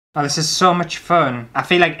Oh, this is so much fun. I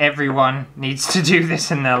feel like everyone needs to do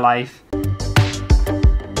this in their life.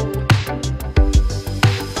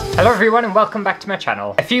 Hello everyone and welcome back to my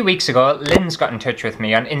channel. A few weeks ago, Lynn's got in touch with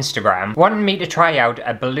me on Instagram wanting me to try out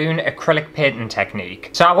a balloon acrylic painting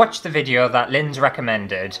technique. So I watched the video that Lynn's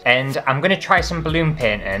recommended and I'm going to try some balloon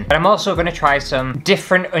painting, but I'm also going to try some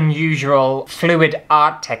different unusual fluid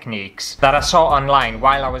art techniques that I saw online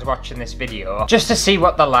while I was watching this video, just to see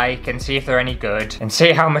what they're like and see if they're any good and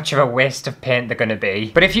see how much of a waste of paint they're going to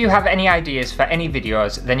be. But if you have any ideas for any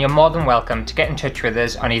videos, then you're more than welcome to get in touch with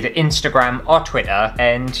us on either Instagram or Twitter,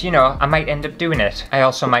 and you know, I might end up doing it. I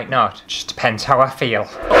also might not. Just depends how I feel.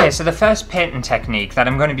 Okay, so the first painting technique that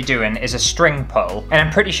I'm going to be doing is a string pull. And I'm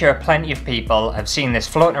pretty sure plenty of people have seen this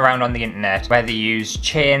floating around on the internet where they use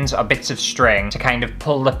chains or bits of string to kind of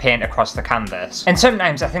pull the paint across the canvas. And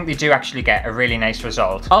sometimes I think they do actually get a really nice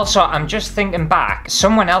result. Also, I'm just thinking back,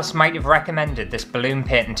 someone else might have recommended this balloon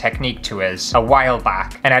painting technique to us a while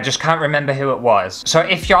back, and I just can't remember who it was. So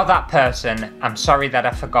if you're that person, I'm sorry that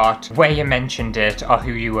I forgot where you mentioned it or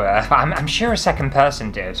who you were. But I'm sure a second person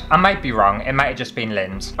did. I might be wrong, it might have just been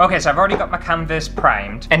Lynn's. Okay, so I've already got my canvas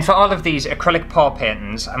primed, and for all of these acrylic pour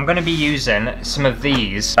paintings, I'm going to be using some of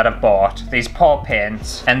these that I've bought, these pour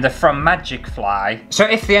paints, and they're from Magic Fly. So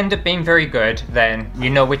if they end up being very good, then you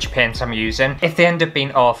know which paints I'm using. If they end up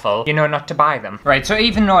being awful, you know not to buy them. Right, so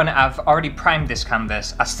even though I've already primed this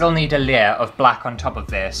canvas, I still need a layer of black on top of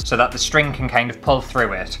this so that the string can kind of pull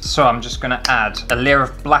through it. So I'm just going to add a layer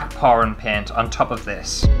of black pouring paint on top of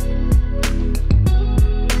this.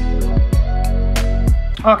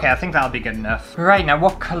 Okay, I think that'll be good enough. Right, now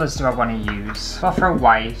what colours do I want to use? Go for a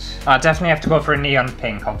white. I definitely have to go for a neon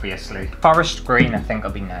pink, obviously. Forest green I think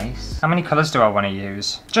will be nice. How many colours do I want to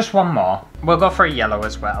use? Just one more. We'll go for a yellow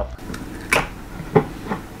as well.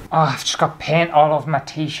 Oh, I've just got paint all over my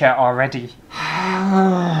t-shirt already.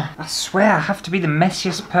 I swear I have to be the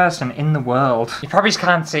messiest person in the world. You probably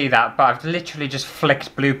can't see that, but I've literally just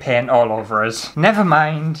flicked blue paint all over us. Never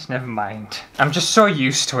mind, never mind. I'm just so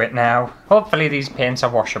used to it now. Hopefully these paints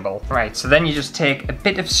are washable. Right, so then you just take a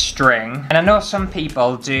bit of string, and I know some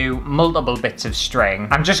people do multiple bits of string.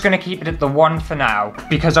 I'm just going to keep it at the one for now,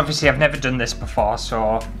 because obviously I've never done this before,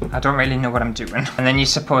 so I don't really know what I'm doing. And then you're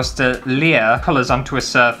supposed to layer colours onto a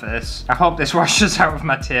surface. I hope this washes out of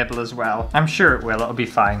my table as well. I'm sure it will, it'll be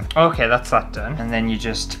fine. Okay, that's that done. And then you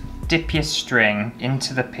just dip your string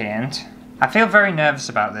into the paint. I feel very nervous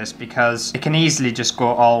about this because it can easily just go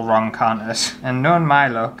all wrong, can't it? And knowing my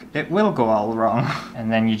luck, it will go all wrong.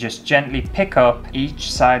 And then you just gently pick up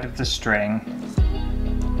each side of the string.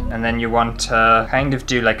 And then you want to kind of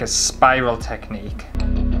do like a spiral technique.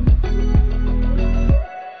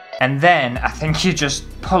 And then I think you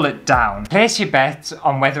just pull it down. Place your bet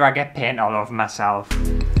on whether I get paint all over myself.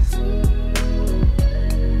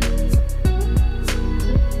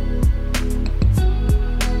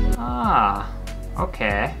 Ah,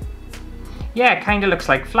 okay. Yeah, it kind of looks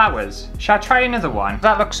like flowers. Shall I try another one?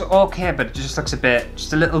 That looks okay, but it just looks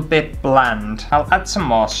just a little bit bland. I'll add some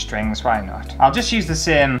more strings, why not? I'll just use the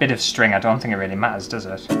same bit of string. I don't think it really matters, does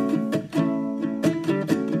it?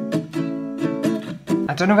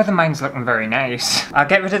 I don't know whether mine's looking very nice. I'll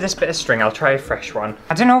get rid of this bit of string, I'll try a fresh one.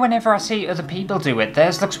 I don't know, whenever I see other people do it,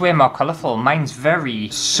 theirs looks way more colourful. Mine's very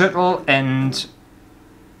subtle and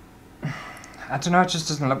I don't know, it just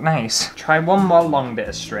doesn't look nice. Try one more long bit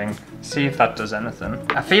of string, see if that does anything.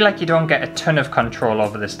 I feel like you don't get a ton of control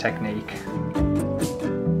over this technique.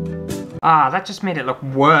 Ah, that just made it look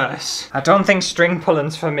worse. I don't think string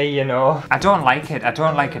pulling's for me, you know. I don't like it at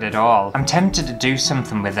all. I'm tempted to do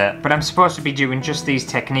something with it, but I'm supposed to be doing just these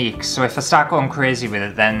techniques, so if I start going crazy with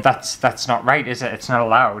it, then that's not right, is it? It's not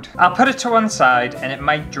allowed. I'll put it to one side, and it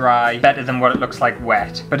might dry better than what it looks like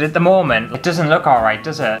wet. But at the moment, it doesn't look alright,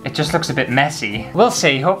 does it? It just looks a bit messy. We'll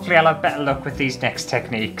see, hopefully I'll have better luck with these next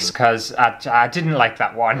techniques, because I didn't like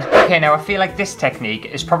that one. Okay, now I feel like this technique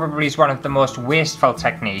is probably one of the most wasteful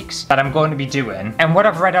techniques that I'm going to be doing. And what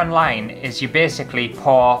I've read online is you basically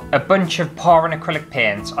pour a bunch of pouring acrylic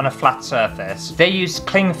paints on a flat surface. They use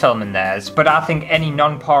cling film in theirs, but I think any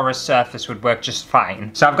non-porous surface would work just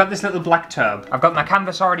fine. So I've got this little black tub. I've got my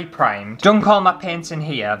canvas already primed. Dunk all my paints in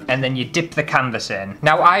here, and then you dip the canvas in.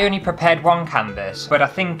 Now I only prepared one canvas, but I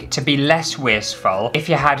think to be less wasteful, if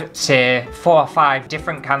you had, say, 4 or 5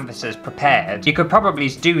 different canvases prepared, you could probably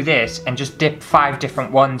do this and just dip 5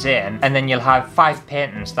 different ones in, and then you'll have 5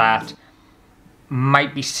 paintings that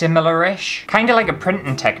might be similar-ish. Kind of like a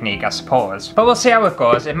printing technique, I suppose. But we'll see how it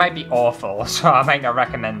goes. It might be awful, so I might not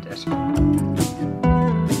recommend it.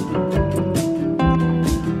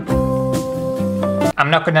 I'm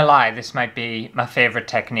not gonna lie, this might be my favourite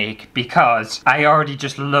technique because I already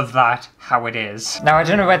just love that how it is. Now I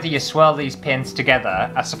don't know whether you swirl these paints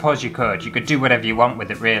together. I suppose you could do whatever you want with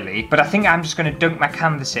it really, but I think I'm just gonna dunk my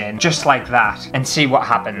canvas in just like that and see what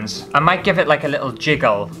happens. I might give it like a little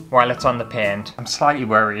jiggle while it's on the paint. I'm slightly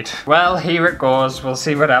worried. Well, here it goes, we'll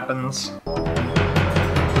see what happens.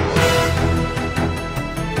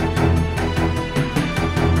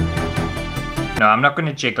 No, I'm not going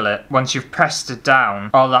to jiggle it. Once you've pressed it down,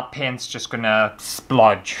 all that paint's just going to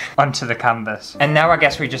splodge onto the canvas. And now I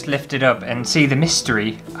guess we just lift it up and see the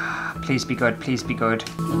mystery. Ah, please be good, please be good.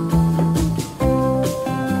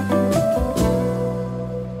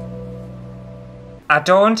 I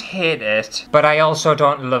don't hate it, but I also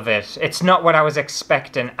don't love it. It's not what I was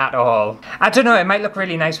expecting at all. I don't know, it might look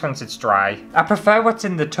really nice once it's dry. I prefer what's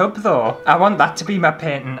in the tub though. I want that to be my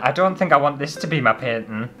painting. I don't think I want this to be my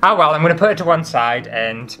painting. Oh well, I'm gonna put it to one side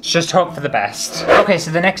and just hope for the best. Okay, so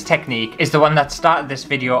the next technique is the one that started this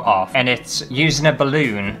video off, and it's using a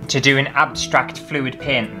balloon to do an abstract fluid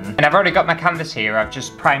painting. And I've already got my canvas here. I've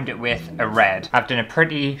just primed it with a red. I've done a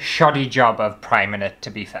pretty shoddy job of priming it, to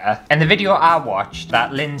be fair. And the video I watched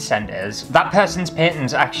that Lynn sent us, that person's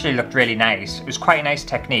paintings actually looked really nice. It was quite a nice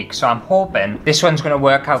technique, so I'm hoping this one's going to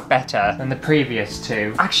work out better than the previous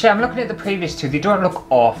two. Actually, I'm looking at the previous two. They don't look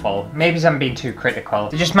awful. Maybe I'm being too critical.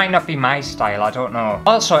 They just might not be my style, I don't know.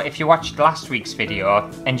 Also, if you watched last week's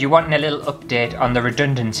video and you're wanting a little update on the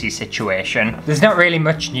redundancy situation, there's not really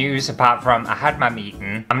much news apart from I had my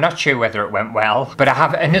meeting. I'm not sure whether it went well, but I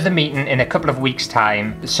have another meeting in a couple of weeks'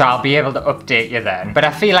 time, so I'll be able to update you then. But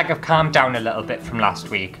I feel like I've calmed down a little bit from last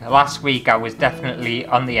week. Last week I was definitely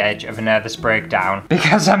on the edge of a nervous breakdown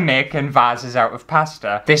because I'm making vases out of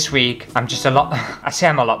pasta. This week I'm just a lot, I say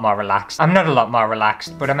I'm a lot more relaxed. I'm not a lot more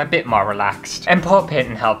relaxed, but I'm a bit more relaxed. And pour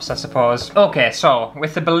painting helps, I suppose. Okay, so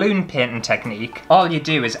with the balloon painting technique, all you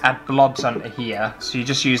do is add blobs onto here. So you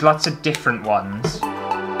just use lots of different ones.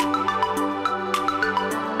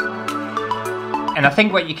 And I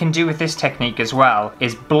think what you can do with this technique as well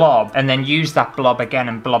is blob and then use that blob again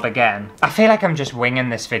and blob again. I feel like I'm just winging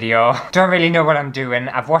this video. Don't really know what I'm doing.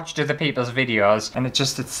 I've watched other people's videos and it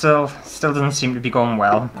still doesn't seem to be going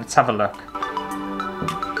well. Let's have a look.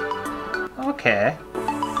 Okay.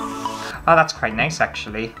 Oh, that's quite nice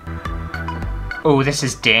actually. Oh, this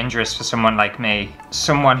is dangerous for someone like me.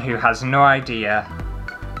 Someone who has no idea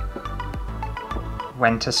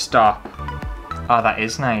when to stop. Oh, that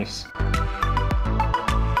is nice.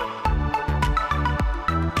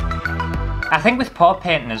 I think with pour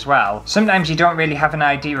painting as well, sometimes you don't really have an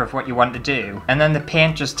idea of what you want to do, and then the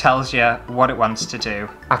paint just tells you what it wants to do.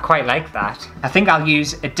 I quite like that. I think I'll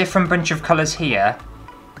use a different bunch of colours here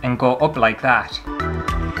and go up like that.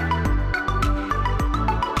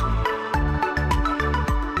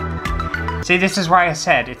 See, this is why I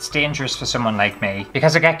said it's dangerous for someone like me,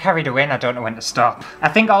 because I get carried away and I don't know when to stop. I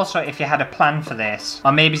think also if you had a plan for this,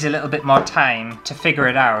 or maybe a little bit more time to figure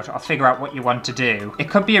it out, or figure out what you want to do, it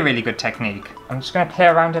could be a really good technique. I'm just going to play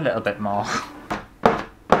around a little bit more.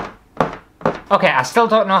 Okay, I still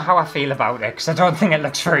don't know how I feel about it, because I don't think it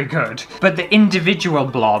looks very good. But the individual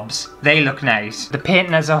blobs, they look nice. The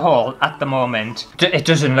painting as a whole, at the moment, it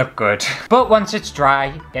doesn't look good. But once it's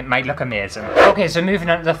dry, it might look amazing. Okay, so moving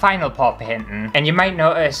on to the final pour painting. And you might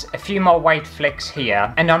notice a few more white flicks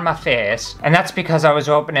here, and on my face. And that's because I was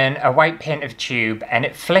opening a white painted tube, and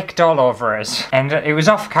it flicked all over us. And it was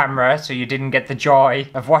off camera, so you didn't get the joy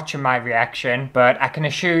of watching my reaction. But I can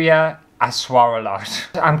assure you, I swore a lot.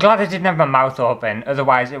 I'm glad I didn't have my mouth open,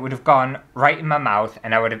 otherwise it would have gone right in my mouth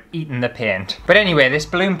and I would have eaten the paint. But anyway, this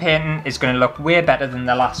balloon painting is going to look way better than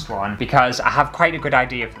the last one because I have quite a good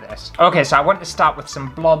idea for this. Okay, so I want to start with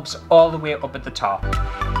some blobs all the way up at the top.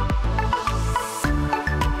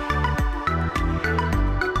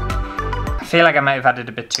 I feel like I might have added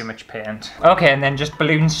a bit too much paint. Okay, and then just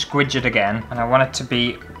balloon squidge it again. And I want it to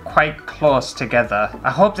be quite close together.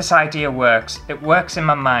 I hope this idea works. It works in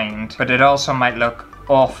my mind, but it also might look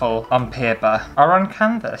awful on paper. Or on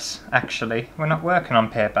canvas, actually. We're not working on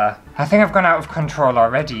paper. I think I've gone out of control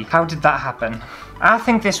already. How did that happen? I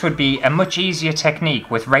think this would be a much easier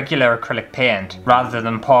technique with regular acrylic paint rather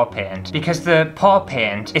than pour paint, because the pour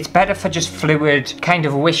paint, it's better for just fluid, kind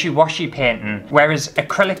of wishy-washy painting, whereas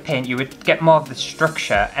acrylic paint you would get more of the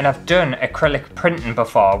structure, and I've done acrylic printing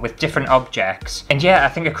before with different objects, and yeah, I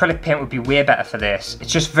think acrylic paint would be way better for this.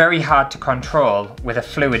 It's just very hard to control with a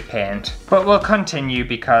fluid paint. But we'll continue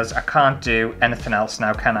because I can't do anything else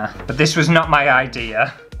now, can I? But this was not my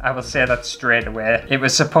idea. I will say that straight away. It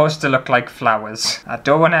was supposed to look like flowers. I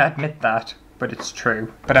don't want to admit that, but it's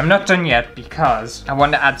true. But I'm not done yet because I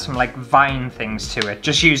want to add some like vine things to it,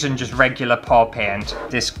 just using just regular paw paint.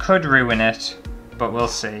 This could ruin it, but we'll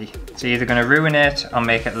see. It's either going to ruin it or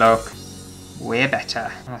make it look way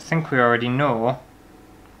better. I think we already know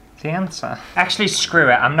the answer. Actually,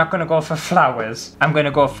 screw it. I'm not going to go for flowers. I'm going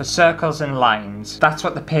to go for circles and lines. That's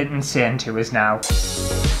what the painting's saying to us now.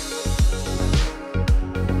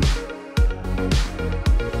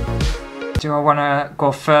 Do I want to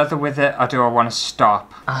go further with it or do I want to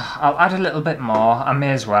stop? I'll add a little bit more. I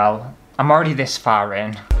may as well. I'm already this far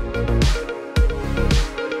in.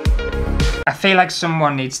 I feel like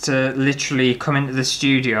someone needs to literally come into the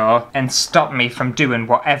studio and stop me from doing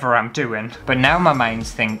whatever I'm doing. But now my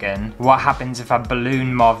mind's thinking, what happens if I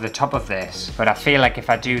balloon more of the top of this? But I feel like if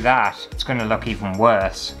I do that, it's going to look even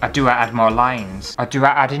worse. Or do I add more lines? Or do I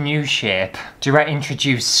add a new shape? Do I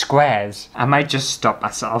introduce squares? I might just stop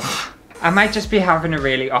myself. I might just be having a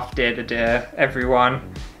really off day today,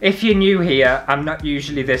 everyone. If you're new here, I'm not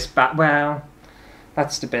usually this bad. Well,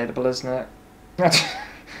 that's debatable, isn't it?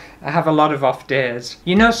 I have a lot of off days.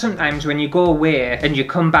 You know, sometimes when you go away and you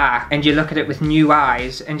come back and you look at it with new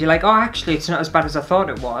eyes and you're like, oh, actually, it's not as bad as I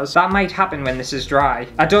thought it was. That might happen when this is dry.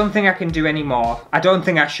 I don't think I can do any more. I don't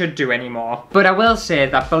think I should do any more. But I will say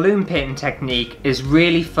that balloon painting technique is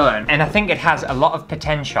really fun, and I think it has a lot of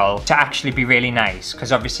potential to actually be really nice,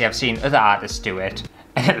 because obviously I've seen other artists do it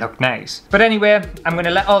and it looked nice. But anyway, I'm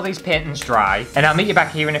gonna let all these paintings dry and I'll meet you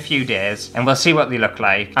back here in a few days and we'll see what they look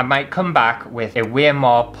like. I might come back with a way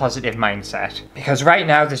more positive mindset, because right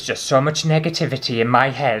now there's just so much negativity in my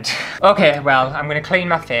head. Okay, well, I'm gonna clean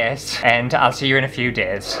my face and I'll see you in a few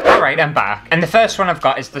days. Alright, I'm back. And the first one I've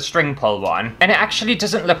got is the string pull one. And it actually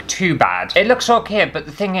doesn't look too bad. It looks okay, but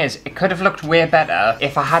the thing is, it could have looked way better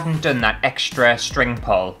if I hadn't done that extra string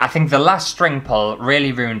pull. I think the last string pull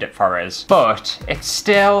really ruined it for us. But it's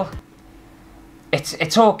still,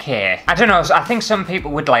 it's okay. I don't know, I think some people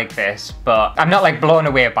would like this, but I'm not like blown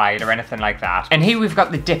away by it or anything like that. And here we've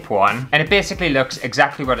got the dip one, and it basically looks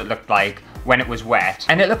exactly what it looked like when it was wet.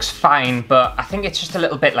 And it looks fine, but I think it's just a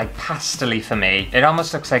little bit like pastel-y for me. It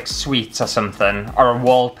almost looks like sweets or something, or a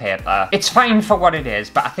wallpaper. It's fine for what it is,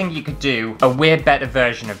 but I think you could do a way better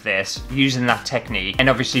version of this using that technique, and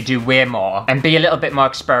obviously do way more, and be a little bit more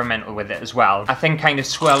experimental with it as well. I think kind of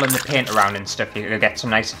swirling the paint around and stuff, you could get some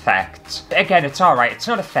nice effects. Again, it's alright, it's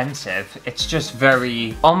not offensive, it's just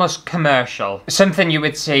very, almost commercial. Something you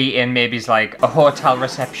would see in maybe like a hotel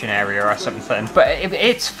reception area or something, but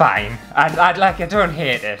it's fine. I don't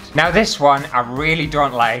hate it. Now this one, I really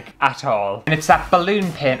don't like at all. And it's that balloon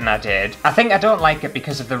painting I did. I think I don't like it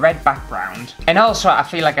because of the red background. And also I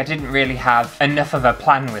feel like I didn't really have enough of a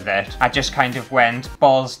plan with it. I just kind of went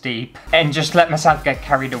balls deep and just let myself get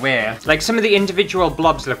carried away. Like some of the individual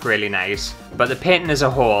blobs look really nice, but the painting as a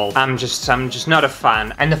whole, I'm just not a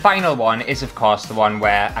fan. And the final one is of course the one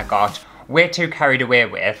where I got way too carried away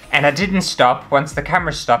with, and I didn't stop once the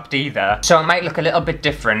camera stopped either, so it might look a little bit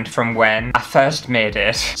different from when I first made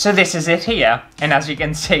it. So this is it here, and as you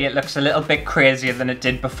can see it looks a little bit crazier than it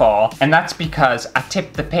did before, and that's because I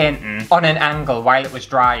tipped the painting on an angle while it was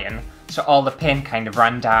drying, so all the paint kind of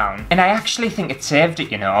ran down. And I actually think it saved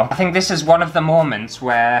it, you know. I think this is one of the moments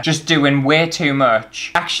where just doing way too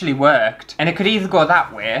much actually worked. And it could either go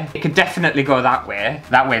that way, it could definitely go that way.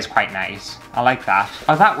 That way is quite nice. I like that.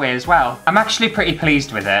 Or that way as well. I'm actually pretty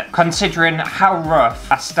pleased with it, considering how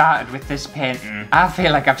rough I started with this painting. I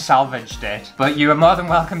feel like I've salvaged it, but you are more than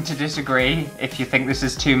welcome to disagree if you think this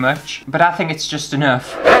is too much, but I think it's just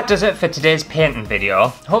enough. That does it for today's painting video.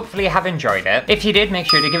 Hopefully you have enjoyed it. If you did, make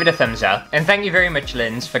sure to give it a thumbs up, and thank you very much,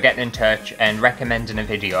 Linz, for getting in touch and recommending a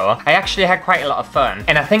video. I actually had quite a lot of fun,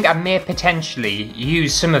 and I think I may potentially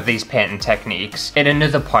use some of these painting techniques at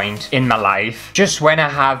another point in my life, just when I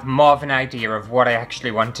have more of an idea of what I actually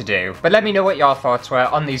want to do. But let me know what your thoughts were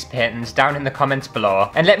on these paintings down in the comments below,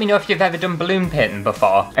 and let me know if you've ever done balloon painting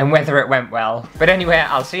before and whether it went well. But anyway,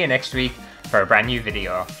 I'll see you next week for a brand new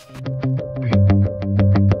video.